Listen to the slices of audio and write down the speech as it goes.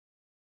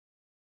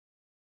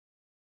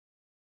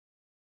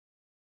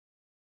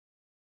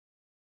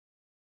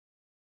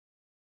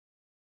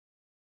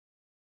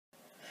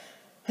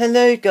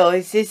Hello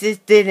guys, this is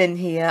Dylan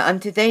here, and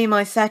today in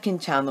my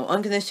second channel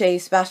I'm going to show you a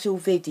special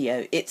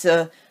video. It's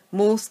a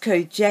Morse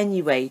code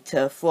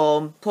generator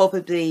from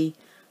probably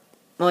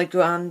my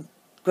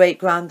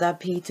great-granddad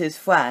Peter's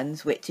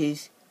friends, which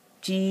is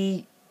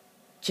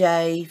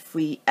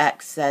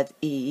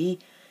GJ3XZE.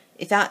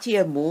 It's actually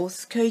a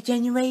Morse code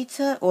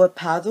generator, or a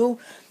paddle.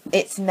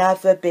 It's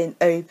never been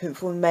opened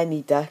for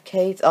many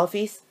decades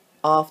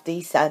after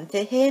he sent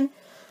it him.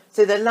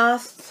 So the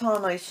last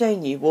time I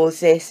shown you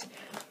was this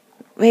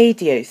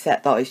radio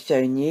set that I've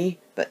shown you,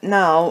 but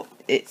now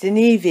it's a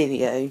new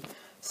video.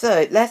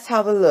 So let's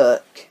have a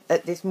look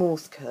at this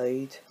Morse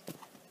code.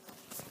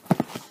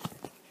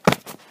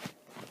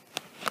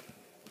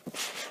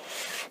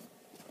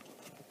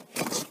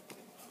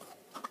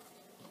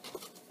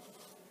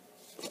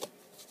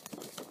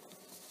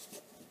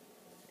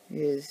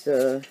 Here's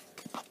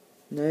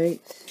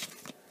notes.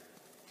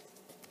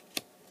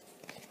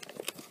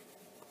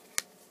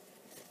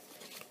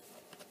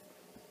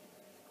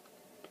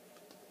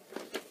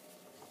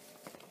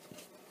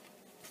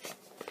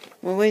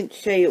 I won't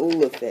show you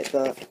all of it,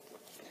 but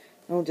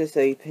I'll just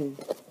open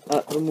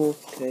up the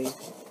Morse code.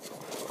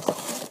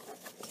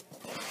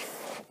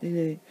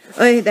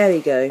 Oh, there we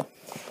go.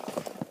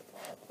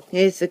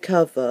 Here's the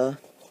cover.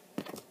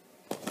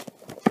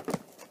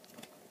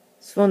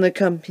 It's from the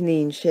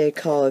company in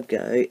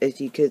Chicago,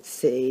 as you could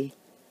see,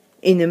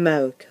 in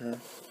America.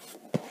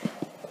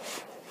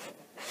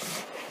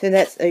 So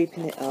let's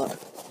open it up.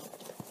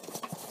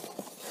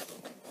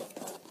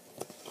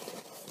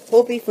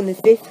 Probably from the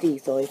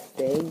 50s, I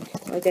think.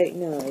 I don't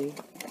know.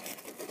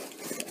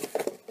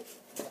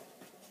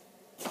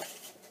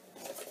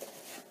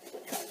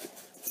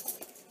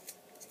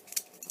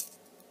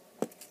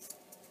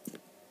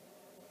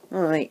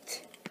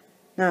 Right.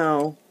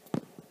 Now,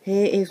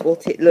 here is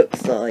what it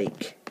looks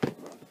like.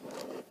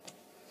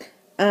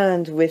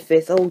 And with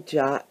this old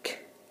jack.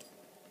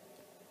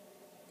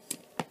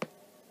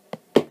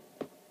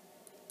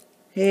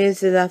 Here's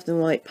the left and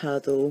right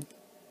paddle.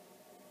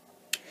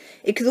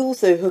 It could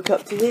also hook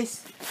up to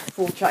this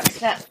 4-track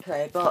cassette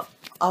player, but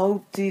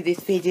I'll do this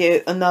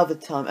video another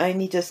time. I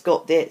only just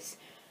got this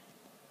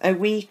a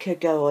week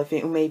ago, I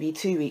think, or maybe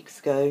 2 weeks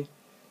ago.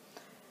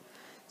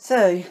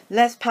 So,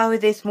 let's power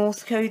this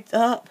Morse code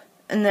up,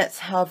 and let's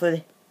have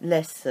a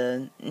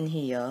listen in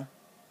here.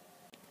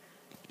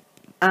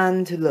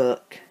 And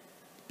look.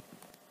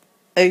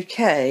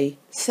 Okay,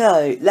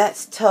 so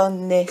let's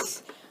turn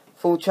this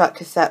 4-track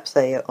cassette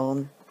player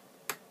on.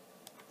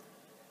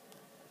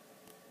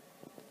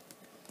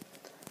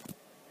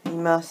 You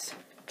must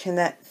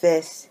connect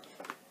this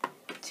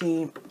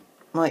to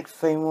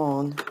microphone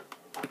 1.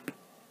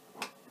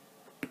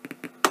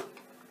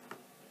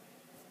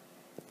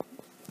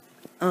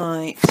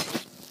 Alright,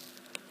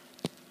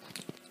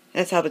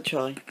 let's have a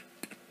try.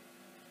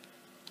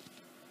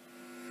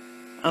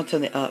 I'll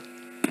turn it up.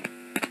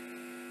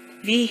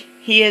 If you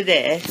hear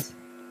this,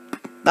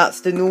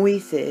 that's the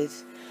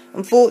noises.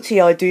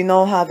 Unfortunately, I do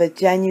not have a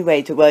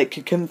generator where it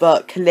could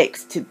convert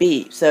clicks to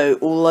beeps, so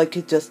all I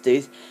could just do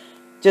is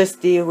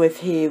just deal with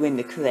hearing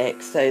the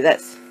clicks. So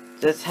let's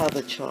just have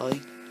a try.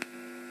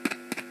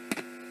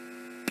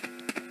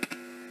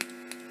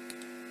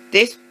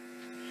 This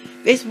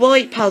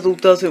white paddle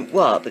doesn't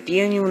work, but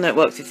the only one that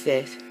works is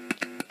this.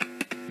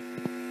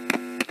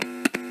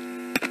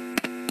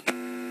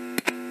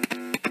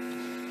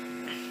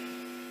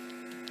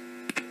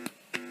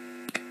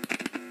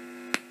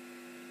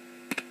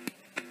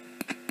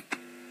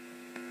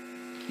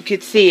 You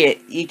could see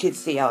it. You could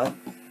see how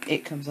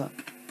it comes up.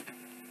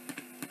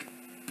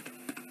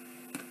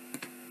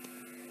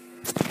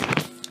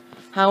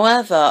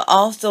 However,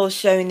 after I was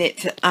showing it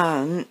to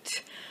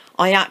Aunt,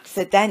 I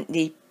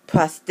accidentally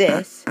pressed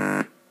this.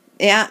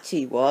 It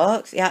actually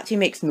works. It actually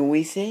makes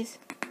noises.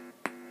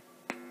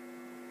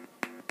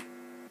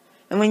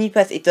 And when you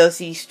press it, it does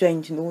these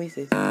strange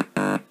noises.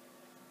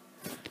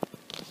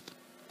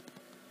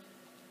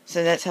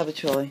 So let's have a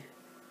try.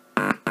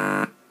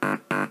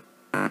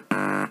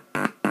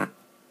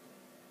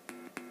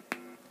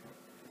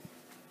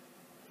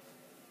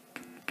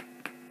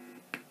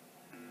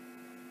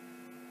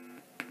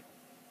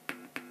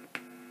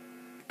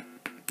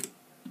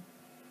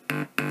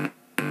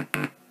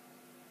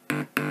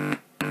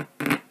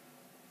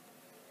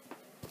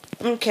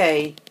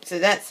 Okay, so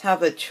let's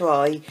have a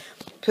try.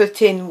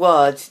 Put in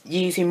words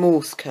using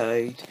Morse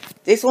code.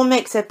 This one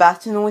makes a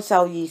better noise, so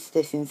I'll use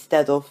this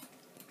instead of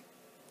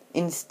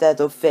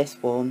this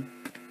one.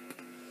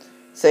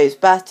 So it's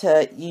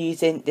better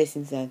using this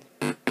instead.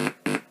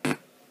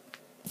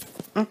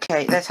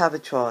 Okay, let's have a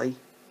try.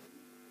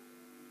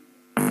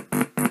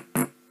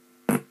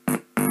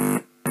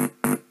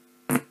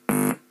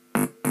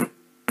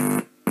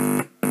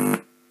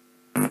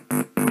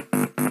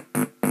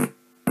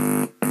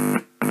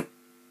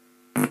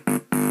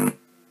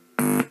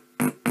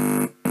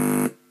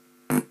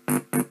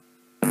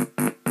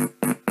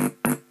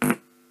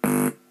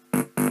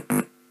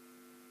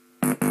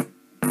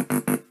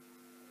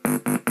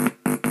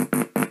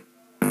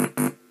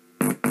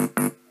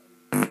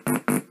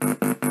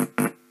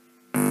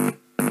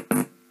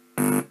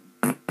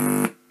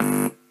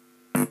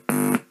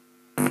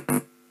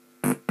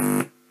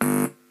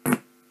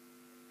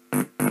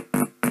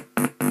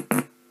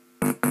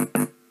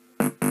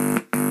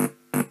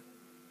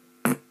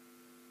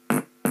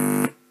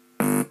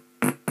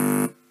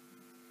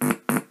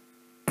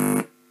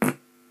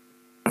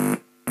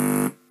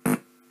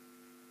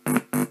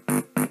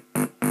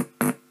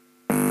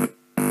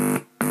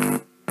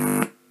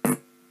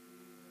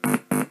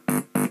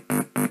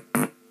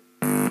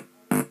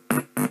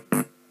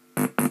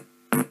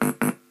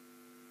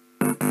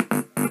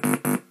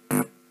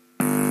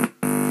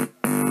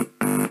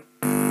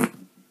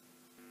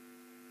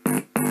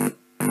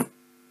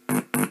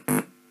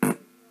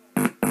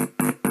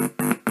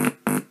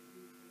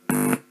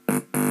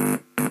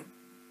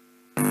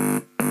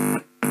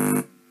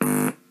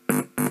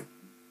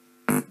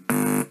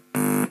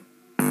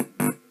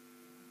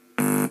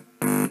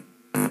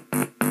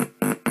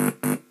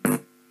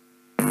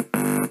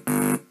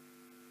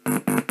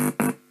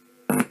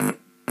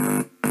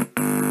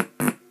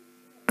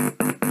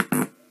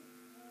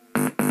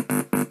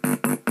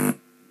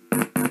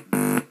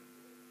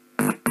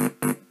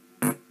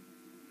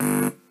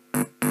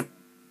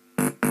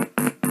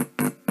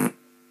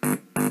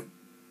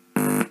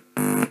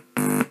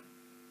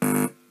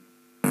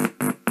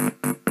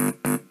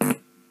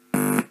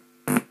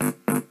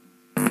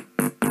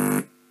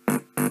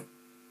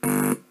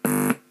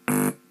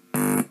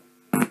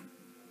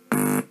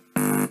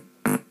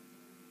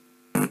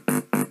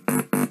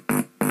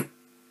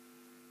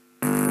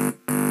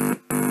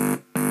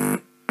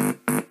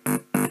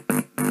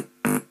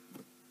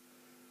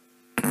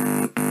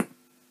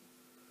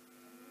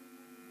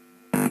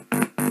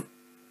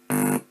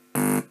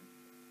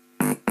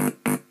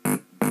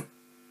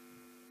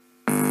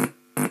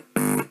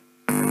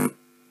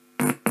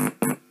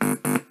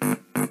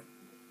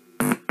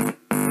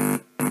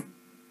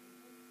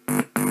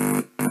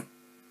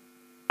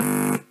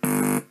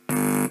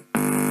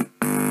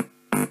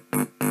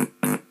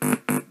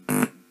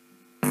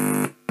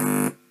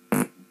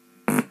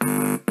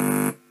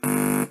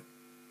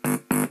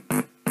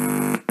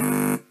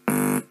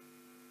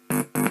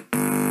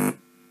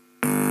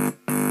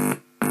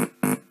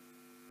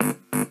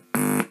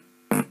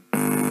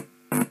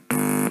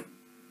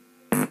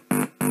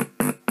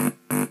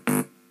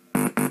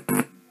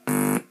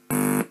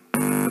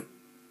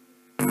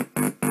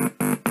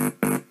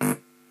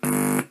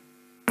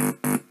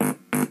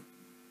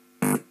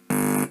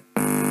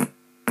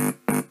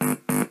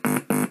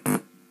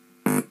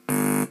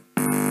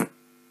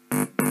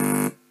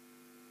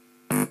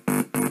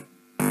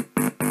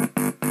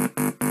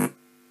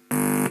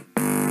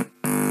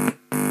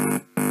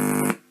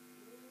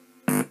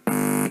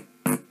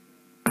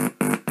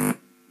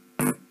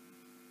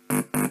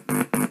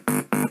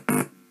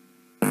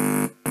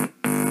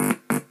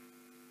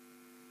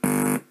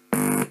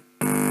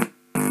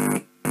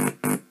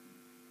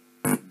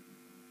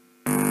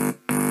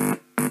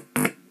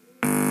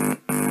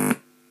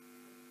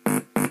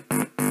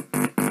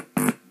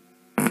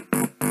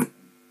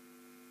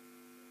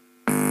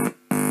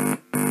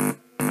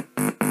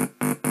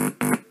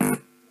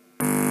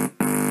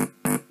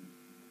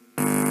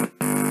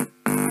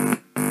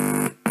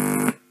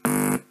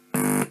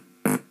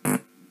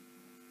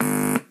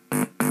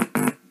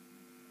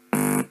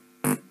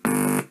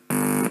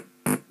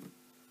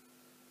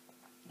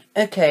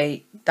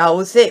 Okay, that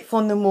was it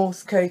from the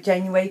Morse code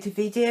generator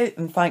video,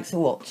 and thanks for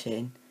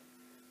watching.